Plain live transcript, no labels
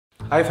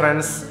Hi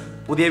friends,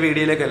 പുതിയ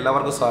വീഡിയോയിലേക്ക്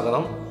എല്ലാവർക്കും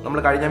സ്വാഗതം. നമ്മൾ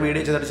കഴിഞ്ഞ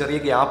വീഡിയോ ചെയ്തിട്ട് ചെറിയ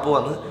ഗ്യാപ്പ്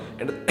വന്നു.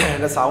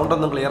 എൻ്റെ സൗണ്ട്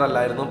ഒന്നും ക്ലിയർ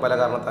അല്ലായിരുന്നു പല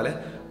കാരണത്താൽ.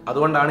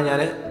 അതുകൊണ്ടാണ് ഞാൻ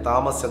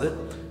താമസിച്ചത്.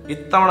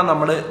 ഇത്തവണ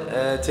നമ്മൾ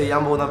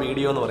ചെയ്യാൻ പോകുന്ന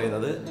വീഡിയോ എന്ന്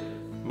പറയുന്നത്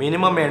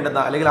മിനിമം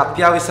വേണ്ടുന്ന അല്ലെങ്കിൽ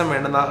അത്യാവശ്യം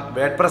വേണ്ടുന്ന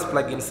WordPress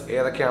പ്ലഗിൻസ്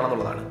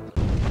ഏതൊക്കെയാണെന്നുള്ളതാണ്.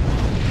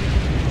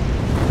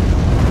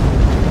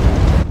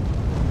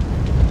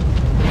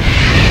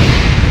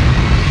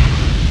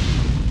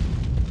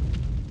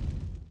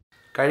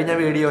 കഴിഞ്ഞ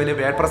വീഡിയോയിൽ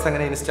WordPress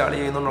എങ്ങനെ ഇൻസ്റ്റാൾ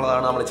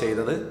ചെയ്യുന്നുള്ളതാണ് നമ്മൾ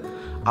ചെയ്തത്.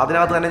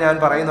 അതിനകത്ത് തന്നെ ഞാൻ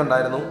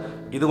പറയുന്നുണ്ടായിരുന്നു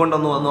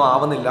ഇതുകൊണ്ടൊന്നും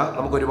ആവുന്നില്ല,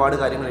 നമുക്ക് ഒരുപാട്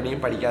കാര്യങ്ങൾ ഇനിയും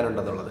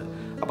പഠിക്കാനുണ്ടെന്നുള്ളത്.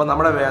 അപ്പോൾ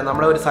നമ്മുടെ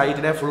ഒരു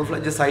സൈറ്റിനെ ഫുൾ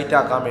ഫ്ലെഡ്ജ് സൈറ്റ്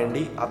ആക്കാൻ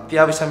വേണ്ടി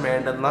അത്യാവശ്യം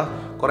വേണ്ടുന്ന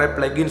കുറേ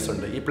പ്ലഗിൻസ്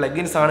ഉണ്ട്. ഈ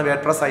പ്ലഗിൻസ് ആണ്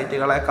WordPress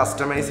സൈറ്റുകളെ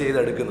കസ്റ്റമൈസ്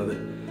ചെയ്തെടുക്കുന്നത്.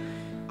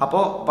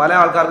 അപ്പോൾ പല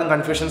ആൾക്കാർക്കും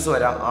കൺഫ്യൂഷൻസ്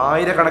വരാം.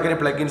 ആയിരക്കണക്കിന്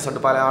പ്ലഗിൻസ് ഉണ്ട്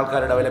പല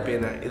ആൾക്കാർ ഡെവലപ്പ്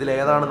ചെയ്യുന്നത്.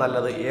 ഇതിലേതാണ്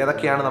നല്ലത്,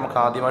 ഏതൊക്കെയാണ് നമുക്ക്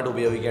ആദ്യമായിട്ട്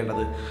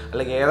ഉപയോഗിക്കേണ്ടത്,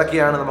 അല്ലെങ്കിൽ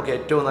ഏതൊക്കെയാണ് നമുക്ക്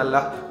ഏറ്റവും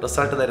നല്ല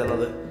റിസൾട്ട്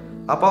തരുന്നത്.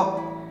 അപ്പോൾ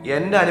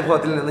എൻ്റെ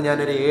അനുഭവത്തിൽ നിന്ന്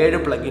ഞാനൊരു 7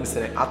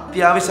 പ്ലഗിൻസിനെ,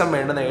 അത്യാവശ്യം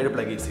വേണ്ടുന്ന 7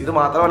 പ്ലഗിൻസ്, ഇത്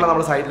മാത്രമല്ല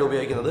നമ്മൾ സൈറ്റിൽ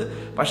ഉപയോഗിക്കുന്നത്,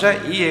 പക്ഷേ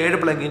ഈ 7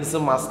 പ്ലഗിൻസ്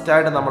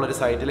മസ്റ്റായിട്ട് നമ്മളൊരു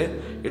സൈറ്റിൽ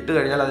ഇട്ട്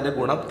കഴിഞ്ഞാൽ അതിൻ്റെ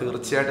ഗുണം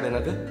തീർച്ചയായിട്ടും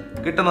നിങ്ങൾക്ക്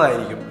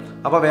കിട്ടുന്നതായിരിക്കും.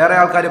 അപ്പോൾ വേറെ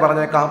ആൾക്കാർ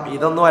പറഞ്ഞേക്കാം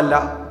ഇതൊന്നുമല്ല,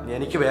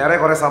 എനിക്ക് വേറെ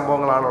കുറേ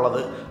സംഭവങ്ങളാണുള്ളത്,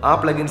 ആ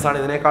പ്ലഗിൻസാണ്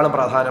ഇതിനേക്കാളും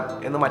പ്രധാനം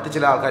എന്ന് മറ്റു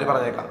ചില ആൾക്കാർ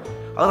പറഞ്ഞേക്കാം.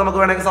 അത് നമുക്ക്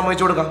വേണമെങ്കിൽ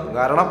സമ്മതിച്ചു കൊടുക്കാം.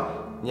 കാരണം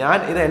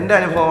ഇത് എൻ്റെ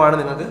അനുഭവമാണ്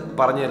നിങ്ങൾക്ക്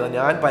പറഞ്ഞു തരുന്നത്.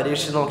 ഞാൻ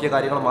പരീക്ഷിച്ച് നോക്കിയ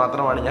കാര്യങ്ങൾ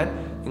മാത്രമാണ് ഞാൻ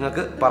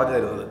നിങ്ങൾക്ക് പറഞ്ഞു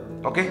തരുന്നത്.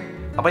 ഓക്കെ,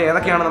 അപ്പോൾ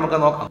ഏതൊക്കെയാണ് നമുക്ക്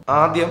നോക്കാം.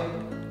 ആദ്യം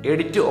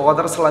എഡിറ്റ്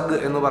ഓതർ സ്ലഗ്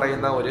എന്ന്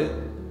പറയുന്ന ഒരു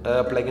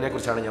പ്ലഗിനെ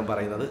കുറിച്ചാണ് ഞാൻ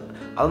പറയുന്നത്.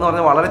 അതെന്ന്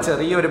പറഞ്ഞാൽ വളരെ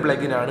ചെറിയൊരു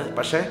പ്ലഗിനാണ്,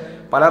 പക്ഷേ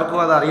പലർക്കും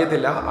അത്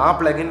അറിയത്തില്ല. ആ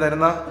പ്ലഗിൻ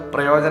തരുന്ന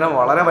പ്രയോജനം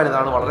വളരെ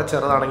വലുതാണ്, വളരെ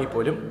ചെറുതാണെങ്കിൽ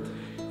പോലും.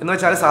 എന്ന്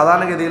വെച്ചാൽ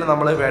സാധാരണഗതിയിൽ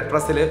നമ്മൾ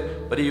WordPressൽ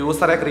ഒരു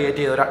യൂസറെ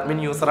ക്രിയേറ്റ് ചെയ്ത്, ഒരു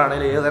അഡ്മിൻ യൂസർ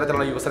ആണെങ്കിൽ ഏത്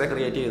തരത്തിലുള്ള യൂസറെ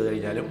ക്രിയേറ്റ് ചെയ്ത്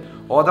കഴിഞ്ഞാലും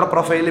ഓതർ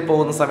പ്രൊഫൈലിൽ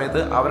പോകുന്ന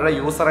സമയത്ത് അവരുടെ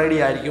യൂസർ ID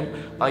ആയിരിക്കും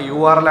ആ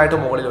URL ആയിട്ട്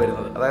മുകളിൽ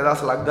വരുന്നത്, അതായത് ആ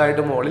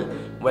സ്ലഗായിട്ട് മുകളിൽ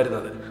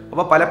വരുന്നത്.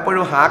 അപ്പോൾ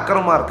പലപ്പോഴും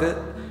ഹാക്കർമാർക്ക്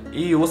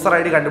ഈ യൂസർ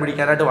ID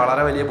കണ്ടുപിടിക്കാനായിട്ട്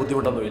വളരെ വലിയ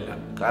ബുദ്ധിമുട്ടൊന്നുമില്ല.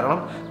 കാരണം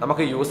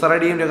നമുക്ക് യൂസർ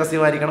IDയും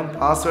രഹസ്യമായിരിക്കണം,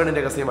 പാസ്വേഡും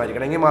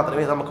രഹസ്യമായിരിക്കണം, എങ്കിൽ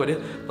മാത്രമേ നമുക്കൊരു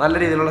നല്ല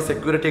രീതിയിലുള്ള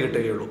സെക്യൂരിറ്റി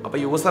കിട്ടുകയുള്ളൂ. അപ്പോൾ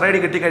യൂസർ ID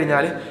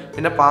കിട്ടിക്കഴിഞ്ഞാൽ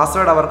പിന്നെ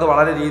പാസ്വേഡ് അവർക്ക്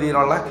വളരെ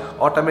രീതിയിലുള്ള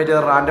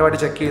ഓട്ടോമേറ്റഡ് റാൻഡമായിട്ട്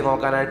ചെക്ക് ചെയ്ത്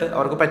നോക്കാനായിട്ട്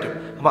അവർക്ക് പറ്റും.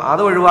 അപ്പോൾ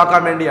അത്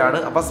ഒഴിവാക്കാൻ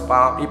വേണ്ടിയാണ്. അപ്പോൾ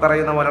ഈ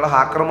പറയുന്ന പോലെയുള്ള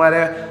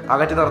ഹാക്കർമാരെ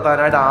അകറ്റി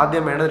നിർത്താനായിട്ട്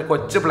ആദ്യം വേണ്ട ഒരു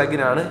കൊച്ചു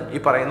പ്ലഗിനാണ്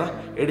ഈ പറയുന്ന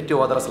എഡിറ്റ്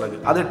ഓതർ സ്ലഗ്.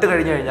 അത് ഇട്ട്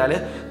കഴിഞ്ഞ് കഴിഞ്ഞാൽ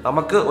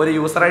നമുക്ക് ഒരു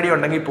യൂസർ ID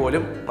ഉണ്ടെങ്കിൽ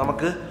പോലും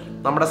നമുക്ക്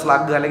നമ്മുടെ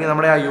സ്ലഗ് അല്ലെങ്കിൽ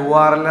നമ്മുടെ ആ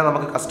URLനെ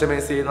നമുക്ക്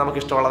കസ്റ്റമൈസ് ചെയ്ത് നമുക്ക്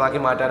ഇഷ്ടമുള്ളതാക്കി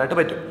മാറ്റാനായിട്ട്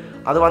പറ്റും.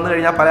 അത് വന്നു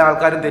കഴിഞ്ഞാൽ പല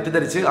ആൾക്കാരും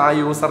തെറ്റിദ്ധരിച്ച് ആ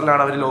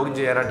യൂസറിലാണ് അവർ ലോഗിൻ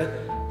ചെയ്യാനായിട്ട്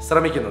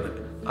ശ്രമിക്കുന്നത്.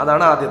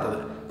 അതാണ് ആദ്യത്തത്.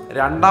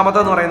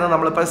 രണ്ടാമത്തെന്ന് പറയുന്നത്,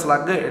 നമ്മളിപ്പോൾ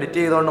സ്ലഗ് എഡിറ്റ്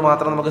ചെയ്തുകൊണ്ട്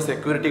മാത്രം നമുക്ക്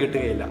സെക്യൂരിറ്റി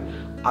കിട്ടുകയില്ല.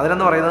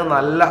 അതിനെന്ന് പറയുന്നത്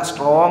നല്ല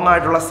സ്ട്രോങ്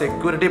ആയിട്ടുള്ള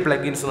സെക്യൂരിറ്റി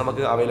പ്ലഗിൻസ്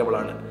നമുക്ക് അവൈലബിൾ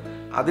ആണ്.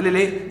 അതിൽ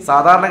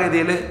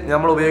സാധാരണഗതിയിൽ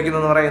നമ്മൾ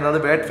ഉപയോഗിക്കുന്നതെന്ന് പറയുന്നത്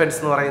WordFence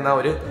എന്ന് പറയുന്ന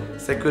ഒരു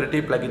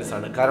സെക്യൂരിറ്റി പ്ലഗിൻസ്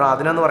ആണ്. കാരണം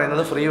അതിനെന്ന്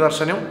പറയുന്നത് ഫ്രീ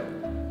വെർഷനും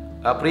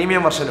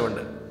പ്രീമിയം വെർഷനും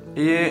ഉണ്ട്.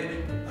 ഈ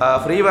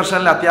ഫ്രീ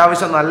വെർഷനിൽ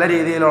അത്യാവശ്യം നല്ല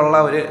രീതിയിലുള്ള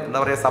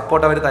ഒരു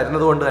സപ്പോർട്ട് അവർ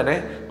തരുന്നത് കൊണ്ട് തന്നെ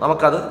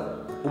നമുക്കത്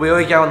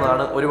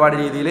ഉപയോഗിക്കാവുന്നതാണ്. ഒരുപാട്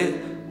രീതിയിൽ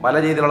പല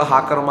രീതിയിലുള്ള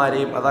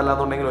ഹാക്കർമാരെയും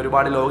അതല്ലാന്നുണ്ടെങ്കിൽ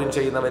ഒരുപാട് ലോഗിൻ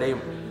ചെയ്യുന്നവരെയും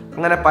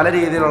അങ്ങനെ പല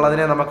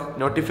രീതിയിലുള്ളതിനെ നമുക്ക്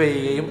നോട്ടിഫൈ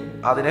ചെയ്യുകയും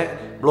അതിനെ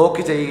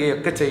ബ്ലോക്ക് ചെയ്യുകയും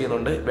ഒക്കെ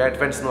ചെയ്യുന്നുണ്ട്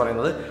WordFence എന്ന്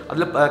പറയുന്നത്.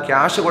 അതിൽ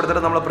ക്യാഷ്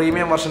കൊടുത്തിട്ട് നമ്മൾ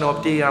പ്രീമിയം വെർഷൻ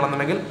ഓപ്റ്റ്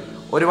ചെയ്യുകയാണെന്നുണ്ടെങ്കിൽ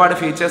ഒരുപാട്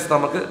ഫീച്ചേഴ്സ്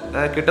നമുക്ക്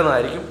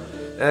കിട്ടുന്നതായിരിക്കും.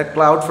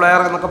 ക്ലൗഡ് ഫ്ലെയർ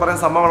എന്നൊക്കെ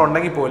പറയുന്ന സംഭവങ്ങൾ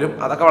ഉണ്ടെങ്കിൽ പോലും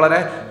അതൊക്കെ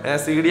വളരെ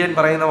CDN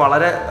പറയുന്ന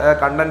വളരെ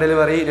കണ്ടന്റ്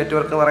ഡെലിവറി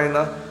നെറ്റ്വർക്ക്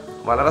പറയുന്ന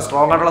വളരെ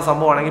സ്ട്രോങ് ആയിട്ടുള്ള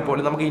സംഭവമാണെങ്കിൽ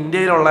പോലും നമുക്ക്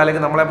ഇന്ത്യയിലുള്ള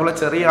അല്ലെങ്കിൽ നമ്മളെപ്പോലെ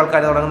ചെറിയ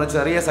ആൾക്കാർ തുടങ്ങുന്ന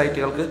ചെറിയ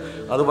സൈറ്റുകൾക്ക്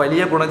അത്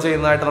വലിയ ഗുണം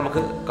ചെയ്യുന്നതായിട്ട്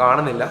നമുക്ക്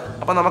കാണുന്നില്ല.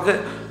 അപ്പോൾ നമുക്ക്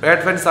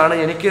WordFence ആണ്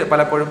എനിക്ക്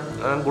പലപ്പോഴും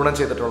ഗുണം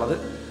ചെയ്തിട്ടുള്ളത്.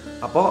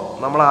 അപ്പോൾ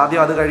നമ്മൾ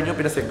ആദ്യം അത് കഴിഞ്ഞു,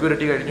 പിന്നെ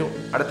സെക്യൂരിറ്റി കഴിഞ്ഞു.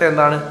 അടുത്ത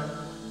എന്താണ്?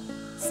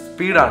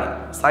 സ്പീഡാണ്,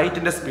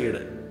 സൈറ്റിൻ്റെ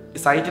സ്പീഡ്. ഈ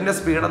സൈറ്റിൻ്റെ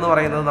സ്പീഡ് എന്ന്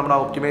പറയുന്നത് നമ്മുടെ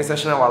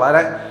ഒപ്റ്റിമൈസേഷനെ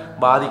വളരെ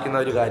ബാധിക്കുന്ന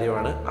ഒരു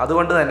കാര്യമാണ്.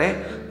 അതുകൊണ്ട് തന്നെ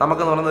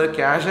നമുക്കെന്ന് പറയുന്നത് ഒരു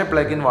ക്യാഷെ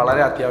പ്ലഗിൻ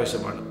വളരെ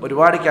അത്യാവശ്യമാണ്.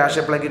 ഒരുപാട്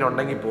ക്യാഷെ പ്ലഗിൻ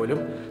ഉണ്ടെങ്കിൽ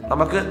പോലും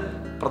നമുക്ക്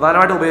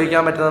പ്രധാനമായിട്ട്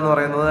ഉപയോഗിക്കാൻ പറ്റുന്നതെന്ന്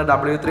പറയുന്നത്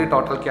W3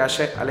 ടോട്ടൽ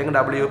ക്യാഷെ അല്ലെങ്കിൽ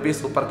WP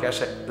സൂപ്പർ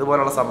ക്യാഷെ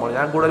ഇതുപോലുള്ള സംഭവം.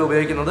 ഞാൻ കൂടുതൽ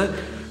ഉപയോഗിക്കുന്നത്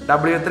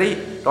W3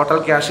 ടോട്ടൽ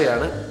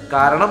ക്യാഷെയാണ്.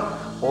 കാരണം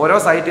ഓരോ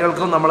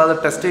സൈറ്റുകൾക്കും നമ്മളത്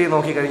ടെസ്റ്റ് ചെയ്ത്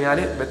നോക്കിക്കഴിഞ്ഞാൽ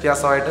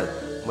വ്യത്യാസമായിട്ട്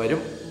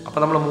വരും. അപ്പോൾ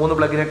നമ്മൾ 3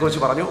 പ്ലഗിനെ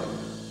കുറിച്ച് പറഞ്ഞു.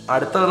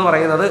 അടുത്തതെന്ന്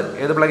പറയുന്നത്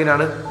ഏത്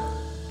പ്ലഗിനാണ്?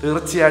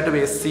 തീർച്ചയായിട്ടും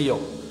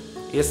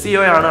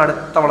SEO ആണ്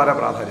അടുത്ത വളരെ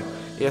പ്രാധാന്യം.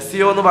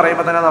 SEO എന്ന്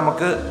പറയുമ്പോൾ തന്നെ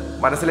നമുക്ക്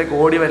മനസ്സിലേക്ക്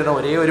ഓടി വരുന്ന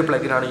ഒരേ ഒരു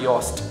പ്ലഗിനാണ്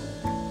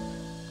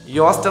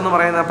യോസ്റ്റ് എന്ന്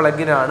പറയുന്ന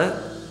പ്ലഗിനാണ്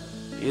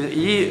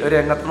ഈ ഒരു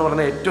രംഗത്തെന്ന്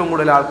പറയുന്ന ഏറ്റവും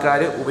കൂടുതൽ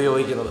ആൾക്കാർ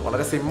ഉപയോഗിക്കുന്നത്.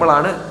 വളരെ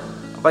സിമ്പിളാണ്.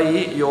 അപ്പോൾ ഈ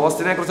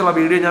യോസ്റ്റിനെ കുറിച്ചുള്ള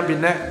വീഡിയോ ഞാൻ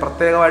പിന്നെ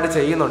പ്രത്യേകമായിട്ട്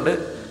ചെയ്യുന്നുണ്ട്.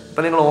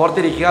 ഇപ്പം നിങ്ങൾ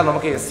ഓർത്തിരിക്കുക,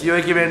 നമുക്ക്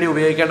SEOയ്ക്ക് വേണ്ടി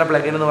ഉപയോഗിക്കേണ്ട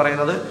പ്ലഗിൻ എന്ന്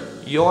പറയുന്നത്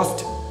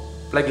യോസ്റ്റ്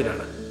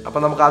പ്ലഗിനാണ്. അപ്പോൾ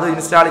നമുക്ക് അത്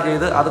ഇൻസ്റ്റാൾ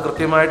ചെയ്ത് അത്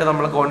കൃത്യമായിട്ട്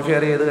നമ്മൾ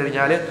കോൺഫിഗർ ചെയ്ത്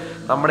കഴിഞ്ഞാൽ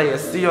നമ്മുടെ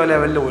SEO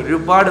ലെവലിൽ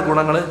ഒരുപാട്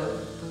ഗുണങ്ങൾ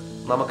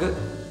നമുക്ക്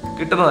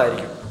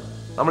കിട്ടുന്നതായിരിക്കും.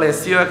 നമ്മൾ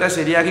SEO ഒക്കെ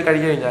ശരിയാക്കി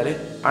കഴിഞ്ഞ് കഴിഞ്ഞാൽ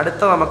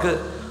അടുത്ത നമുക്ക്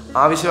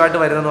ആവശ്യമായിട്ട്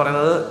വരുന്നതെന്ന്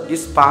പറയുന്നത് ഈ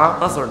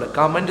സ്പാമേഴ്സ് ഉണ്ട്,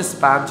 കമൻറ്റ്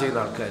സ്പാം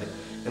ചെയ്യുന്ന ആൾക്കാർ.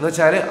 എന്ന്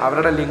വെച്ചാൽ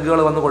അവരുടെ ലിങ്കുകൾ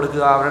വന്ന്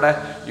കൊടുക്കുക, അവരുടെ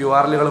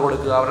URLകൾ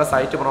കൊടുക്കുക, അവരുടെ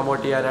സൈറ്റ്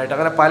പ്രൊമോട്ട് ചെയ്യാനായിട്ട്,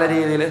 അങ്ങനെ പല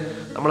രീതിയിൽ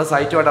നമ്മൾ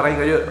സൈറ്റുമായിട്ട്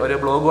ഇറങ്ങി ഒരു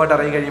ബ്ലോഗുമായിട്ട്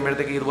ഇറങ്ങി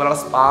കഴിയുമ്പോഴത്തേക്ക് ഇതുപോലുള്ള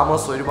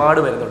സ്പാമേഴ്സ്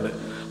ഒരുപാട് വരുന്നുണ്ട്.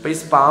 അപ്പോൾ ഈ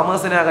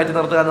സ്പാമേഴ്സിനെ അകറ്റി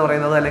നിർത്തുക എന്ന്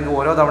പറയുന്നത് അല്ലെങ്കിൽ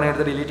ഓരോ തവണ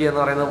എടുത്ത് ഡിലീറ്റ് ചെയ്യുക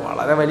എന്ന് പറയുന്നത്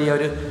വളരെ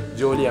വലിയൊരു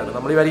ജോലിയാണ്.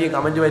 നമ്മൾ ഇവർക്ക്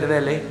കമൻറ്റ്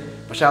വരുന്നതല്ലേ,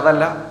 പക്ഷെ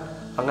അതല്ല.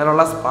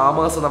 അങ്ങനെയുള്ള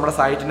സ്പാമേഴ്സ് നമ്മുടെ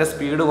സൈറ്റിൻ്റെ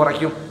സ്പീഡ്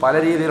കുറയ്ക്കും. പല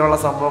രീതിയിലുള്ള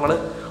സംഭവങ്ങൾ,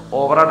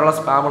 ഓവറായിട്ടുള്ള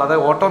സ്പാമുകൾ,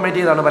 അതായത് ഓട്ടോമേറ്റ്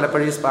ചെയ്താണ്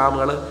പലപ്പോഴും ഈ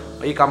സ്പാമുകൾ,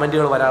 ഈ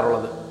കമൻറ്റുകൾ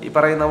വരാറുള്ളത്. ഈ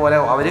പറയുന്ന പോലെ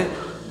അവർ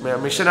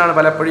മിഷനാണ്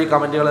പലപ്പോഴും ഈ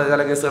കമൻറ്റുകൾ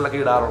ചില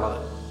കേസുകളിലൊക്കെ ഇടാറുള്ളത്.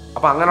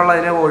 അപ്പോൾ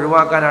അങ്ങനെയുള്ളതിനെ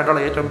ഒഴിവാക്കാനായിട്ടുള്ള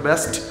ഏറ്റവും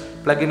ബെസ്റ്റ്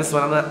പ്ലഗിൻസ്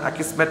പറയുന്നത്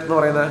അക്കിസ്മെറ്റ് എന്ന്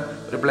പറയുന്ന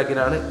ഒരു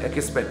പ്ലഗിനാണ്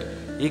അക്കിസ്മെറ്റ്.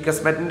 ഈ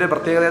കിസ്മെറ്റിൻ്റെ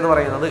പ്രത്യേകത എന്ന്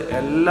പറയുന്നത്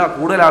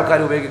കൂടുതൽ ആൾക്കാർ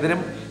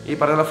ഉപയോഗിക്കുന്നതിനും ഈ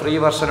പറയുന്ന ഫ്രീ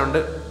വെർഷൻ ഉണ്ട്.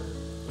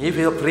 ഈ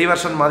ഫ്രീ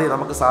വെർഷൻ മതി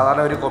നമുക്ക്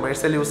സാധാരണ ഒരു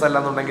കൊമേഴ്സ്യൽ യൂസ് അല്ല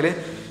എന്നുണ്ടെങ്കിൽ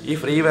ഈ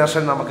ഫ്രീ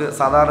വെർഷൻ നമുക്ക്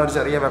സാധാരണ ഒരു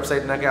ചെറിയ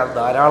വെബ്സൈറ്റിനൊക്കെ അത്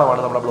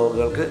ധാരാളമാണ് നമ്മുടെ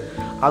ബ്ലോഗുകൾക്ക്.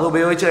 അത്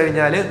ഉപയോഗിച്ച്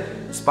കഴിഞ്ഞാൽ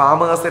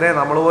സ്പാമേഴ്സിനെ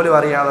നമ്മൾ പോലും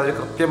അറിയാതെ അവർ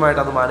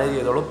കൃത്യമായിട്ട് അത് മാനേജ്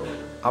ചെയ്തോളും.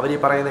 അവർ ഈ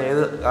പറയുന്ന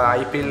ഏത്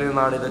IP-യിൽ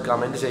നിന്നാണ് ഇത്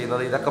കമൻറ്റ്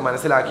ചെയ്യുന്നത് ഇതൊക്കെ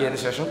മനസ്സിലാക്കിയതിന്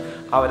ശേഷം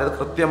അവരത്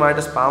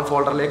കൃത്യമായിട്ട് സ്പാം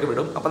ഫോൾഡറിലേക്ക്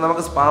വിടും. അപ്പം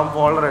നമുക്ക് സ്പാം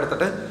ഫോൾഡർ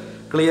എടുത്തിട്ട്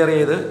ക്ലിയർ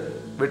ചെയ്ത്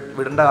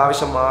വിടേണ്ട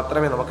ആവശ്യം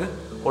മാത്രമേ നമുക്ക്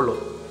ഉള്ളൂ.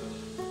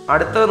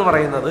 അടുത്തതെന്ന്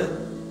പറയുന്നത്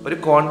ഒരു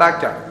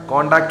കോൺടാക്റ്റാണ്,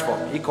 കോൺടാക്ട് ഫോം.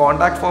 ഈ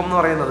കോൺടാക്ട് ഫോം എന്ന്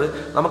പറയുന്നത്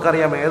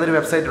നമുക്കറിയാം, ഏതൊരു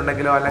വെബ്സൈറ്റ്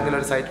ഉണ്ടെങ്കിലോ അല്ലെങ്കിൽ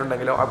ഒരു സൈറ്റ്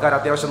ഉണ്ടെങ്കിലോ ആൾക്കാർ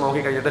അത്യാവശ്യം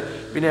നോക്കി കഴിഞ്ഞിട്ട്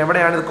പിന്നെ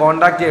എവിടെയാണ് ഇത്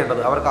കോൺടാക്ട്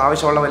ചെയ്യേണ്ടത്, അവർക്ക്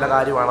ആവശ്യമുള്ള വല്ല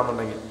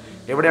കാര്യമാണെന്നുണ്ടെങ്കിൽ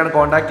എവിടെയാണ്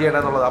കോൺടാക്ട്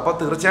ചെയ്യേണ്ടതെന്നുള്ളത്. അപ്പോൾ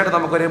തീർച്ചയായിട്ടും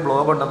നമുക്കൊരു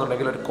ബ്ലോഗ്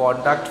ഉണ്ടെന്നുണ്ടെങ്കിൽ ഒരു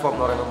കോൺടാക്ട് ഫോം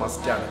എന്ന് പറയുന്നത്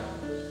മസ്റ്റാണ്.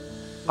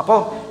 അപ്പോൾ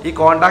ഈ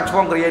കോൺടാക്ട്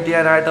ഫോം ക്രിയേറ്റ്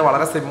ചെയ്യാനായിട്ട്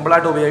വളരെ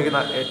സിമ്പിളായിട്ട് ഉപയോഗിക്കുന്ന,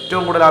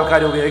 ഏറ്റവും കൂടുതൽ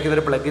ആൾക്കാർ ഉപയോഗിക്കുന്ന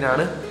ഒരു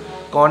പ്ലഗിനാണ്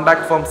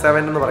കോൺടാക്ട് ഫോം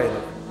 7 എന്ന്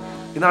പറയുന്നത്.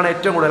 ഇതാണ്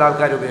ഏറ്റവും കൂടുതൽ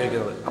ആൾക്കാർ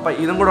ഉപയോഗിക്കുന്നത്. അപ്പോൾ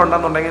ഇതും കൂടെ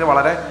ഉണ്ടെന്നുണ്ടെങ്കിൽ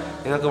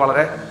നിങ്ങൾക്ക്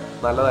വളരെ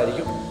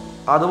നല്ലതായിരിക്കും.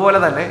 അതുപോലെ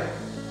തന്നെ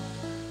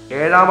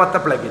ഏഴാമത്തെ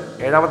പ്ലഗിൻ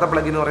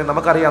എന്ന് പറയുന്നത്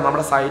നമുക്കറിയാം,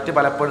 നമ്മുടെ സൈറ്റ്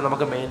പലപ്പോഴും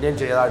നമുക്ക് മെയിൻറ്റെയിൻ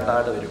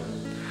ചെയ്തായിട്ട് വരും.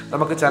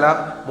 നമുക്ക് ചില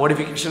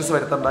മോഡിഫിക്കേഷൻസ്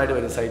വരുത്തേണ്ടതായിട്ട്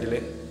വരും സൈറ്റിൽ.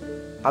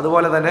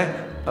 അതുപോലെ തന്നെ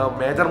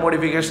മേജർ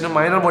മോഡിഫിക്കേഷനും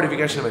മൈനർ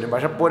മോഡിഫിക്കേഷനും വരും.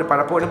 പക്ഷേ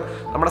പലപ്പോഴും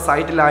നമ്മുടെ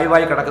സൈറ്റ്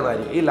ലൈവായി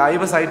കിടക്കുന്നതായിരിക്കും. ഈ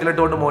ലൈവ്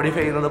സൈറ്റിലിട്ടുകൊണ്ട്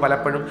മോഡിഫൈ ചെയ്യുന്നത്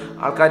പലപ്പോഴും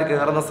ആൾക്കാർ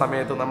കയറുന്ന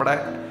സമയത്ത് നമ്മുടെ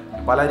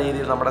പല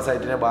രീതിയിൽ നമ്മുടെ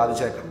സൈറ്റിനെ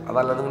ബാധിച്ചേക്കാം.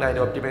 അതല്ലെന്നുണ്ടെങ്കിൽ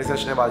അതിൻ്റെ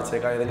ഒപ്റ്റിമൈസേഷനെ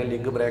ബാധിച്ചേക്കാം, ഏതെങ്കിലും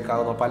ലിങ്ക് ബ്രേക്ക്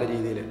ആകുന്നു പല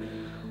രീതിയിൽ.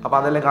 അപ്പോൾ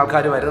അതല്ലെങ്കിൽ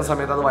ആൾക്കാർ വരുന്ന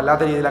സമയത്ത് അത്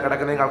വല്ലാത്ത രീതിയിലാണ്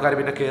കിടക്കുന്നതെങ്കിൽ ആൾക്കാർ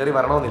പിന്നെ കയറി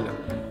വരണമെന്നില്ല.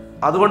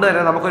 അതുകൊണ്ട്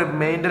തന്നെ നമുക്കൊരു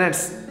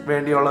മെയിൻ്റനൻസ്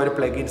വേണ്ടിയുള്ള ഒരു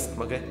പ്ലഗിൻസ്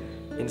നമുക്ക്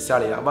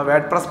ഇൻസ്റ്റാൾ ചെയ്യാം. അപ്പോൾ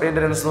WordPress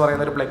മെയിൻ്റനൻസ് എന്ന്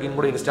പറയുന്ന ഒരു പ്ലഗിൻ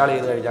കൂടി ഇൻസ്റ്റാൾ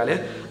ചെയ്ത് കഴിഞ്ഞാൽ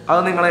അത്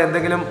നിങ്ങൾ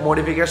എന്തെങ്കിലും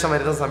മോഡിഫിക്കേഷൻ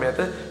വരുന്ന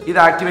സമയത്ത് ഇത്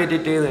ആക്ടിവേറ്റ്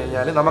ചെയ്ത്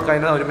കഴിഞ്ഞാൽ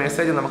നമുക്കതിന് ഒരു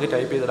മെസ്സേജ് നമുക്ക്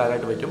ടൈപ്പ്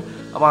ചെയ്തിടാനായിട്ട് പറ്റും.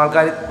 അപ്പോൾ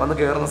ആൾക്കാർ വന്ന്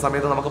കയറുന്ന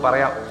സമയത്ത് നമുക്ക്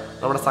പറയാം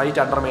നമ്മുടെ സൈറ്റ്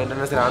അണ്ടർ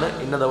മെയിൻ്റനൻസിലാണ്,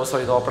 ഇന്ന ദിവസം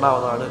ഇത് ഓപ്പൺ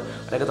ആവുന്നതാണ്,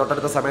 അല്ലെങ്കിൽ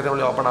തൊട്ടടുത്ത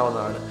സമയത്തിനുള്ളിൽ ഓപ്പൺ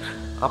ആവുന്നതാണ്.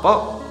 അപ്പോൾ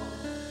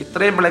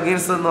ഇത്രയും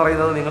പ്ലഗിൻസ് എന്ന്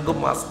പറയുന്നത് നിങ്ങൾക്ക്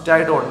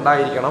മസ്റ്റായിട്ട്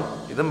ഉണ്ടായിരിക്കണം.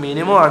 ഇത്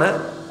മിനിമം ആണ്.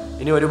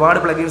 ഇനി ഒരുപാട്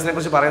പ്ലഗിൻസിനെ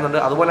കുറിച്ച് പറയുന്നുണ്ട്.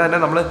 അതുപോലെ തന്നെ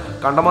നമ്മൾ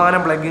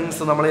കണ്ടമാനം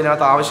പ്ലഗിൻസ് നമ്മൾ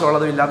ഇതിനകത്ത്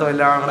ആവശ്യമുള്ളതും ഇല്ലാത്തതും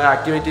എല്ലാം കൂടെ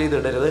ആക്ടിവേറ്റ് ചെയ്ത്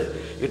ഇടരുത്.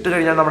 ഇട്ട്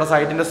കഴിഞ്ഞാൽ നമ്മുടെ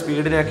സൈറ്റിൻ്റെ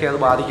സ്പീഡിനെയൊക്കെ അത്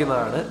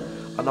ബാധിക്കുന്നതാണ്.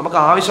 നമുക്ക്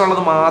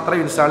ആവശ്യമുള്ളത് മാത്രം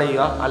ഇൻസ്റ്റാൾ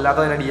ചെയ്യുക,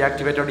 അല്ലാത്തതിനെ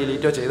ഡീആക്ടിവേറ്റോ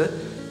ഡിലീറ്റോ ചെയ്ത്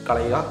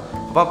കളയുക.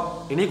 അപ്പം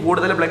ഇനി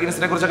കൂടുതൽ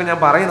പ്ലഗിൻസിനെ കുറിച്ചൊക്കെ ഞാൻ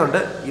പറയുന്നുണ്ട്.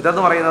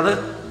 ഇതെന്ന് പറയുന്നത്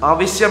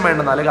ആവശ്യം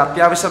വേണ്ടുന്ന അല്ലെങ്കിൽ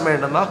അത്യാവശ്യം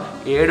വേണ്ടുന്ന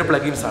 7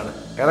 പ്ലഗിൻസ് ആണ്.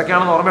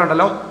 ഏതൊക്കെയാണെന്ന്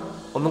ഓർമ്മയുണ്ടല്ലോ?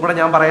 ഒന്നും കൂടെ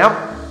ഞാൻ പറയാം.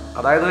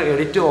 അതായത്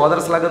എഡിറ്റ് ഓദർ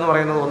സ്ലഗ് എന്ന്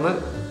പറയുന്നത് 1,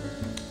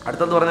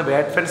 അടുത്തെന്ന് പറയുന്നത്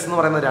വേഡ്ഫെൻസ് എന്ന്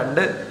പറയുന്നത്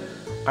 2,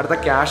 അടുത്ത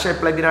ക്യാഷ്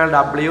പ്ലഗിനാണ്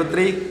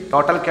W3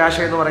 ടോട്ടൽ ക്യാഷ്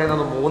എന്ന്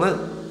പറയുന്നത് 3,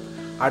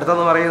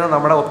 അടുത്തെന്ന് പറയുന്നത്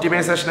നമ്മുടെ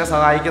ഒപ്റ്റിമൈസേഷനെ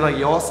സഹായിക്കുന്ന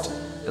യോസ്റ്റ്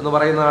എന്ന്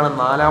പറയുന്നതാണ്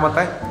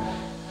 4ാമത്തെ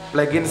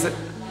പ്ലഗിൻസ്.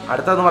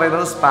 അടുത്തെന്ന്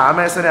പറയുന്നത്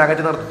സ്പാമേഴ്സിനെ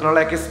അകറ്റി നിർത്തുന്നുള്ള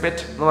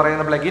എക്സ്പെക്റ്റ് എന്ന്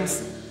പറയുന്ന പ്ലഗിൻസ്.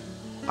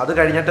 അത്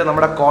കഴിഞ്ഞിട്ട്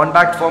നമ്മുടെ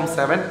കോൺടാക്ട് ഫോം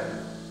 7,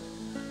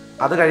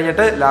 അത്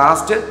കഴിഞ്ഞിട്ട്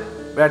ലാസ്റ്റ്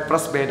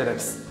WordPress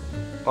മെയിൻ്റനൻസ്.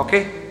 ഓക്കെ,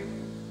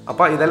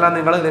 അപ്പോൾ ഇതെല്ലാം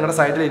നിങ്ങൾ നിങ്ങളുടെ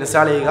സൈറ്റിൽ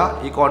ഇൻസ്റ്റാൾ ചെയ്യുക.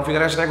 ഈ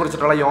കോൺഫിഗറേഷനെ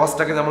കുറിച്ചിട്ടുള്ള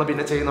യോസ്റ്റൊക്കെ നമ്മൾ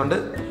പിന്നെ ചെയ്യുന്നുണ്ട്.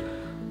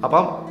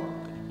 അപ്പം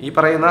ഈ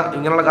പറയുന്ന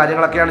ഇങ്ങനെയുള്ള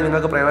കാര്യങ്ങളൊക്കെയാണ്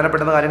നിങ്ങൾക്ക്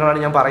പ്രയോജനപ്പെടുന്ന കാര്യങ്ങളാണ്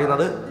ഞാൻ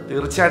പറയുന്നത്.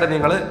 തീർച്ചയായിട്ടും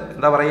നിങ്ങൾ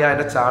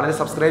എൻ്റെ ചാനൽ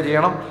സബ്സ്ക്രൈബ്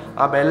ചെയ്യണം.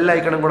 ആ ബെൽ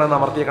ഐക്കണും കൂടെ ഒന്ന്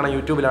അമർത്തിയേക്കണം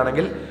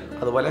യൂട്യൂബിലാണെങ്കിൽ.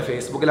 അതുപോലെ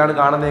ഫേസ്ബുക്കിലാണ്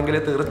കാണുന്നതെങ്കിൽ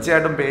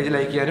തീർച്ചയായിട്ടും പേജ്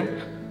ലൈക്ക് ചെയ്യാനും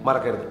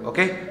മറക്കരുത്.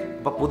 ഓക്കെ,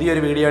 അപ്പോൾ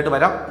പുതിയൊരു വീഡിയോ ആയിട്ട്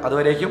വരാം.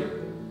 അതുവരേക്കും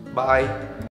ബൈ.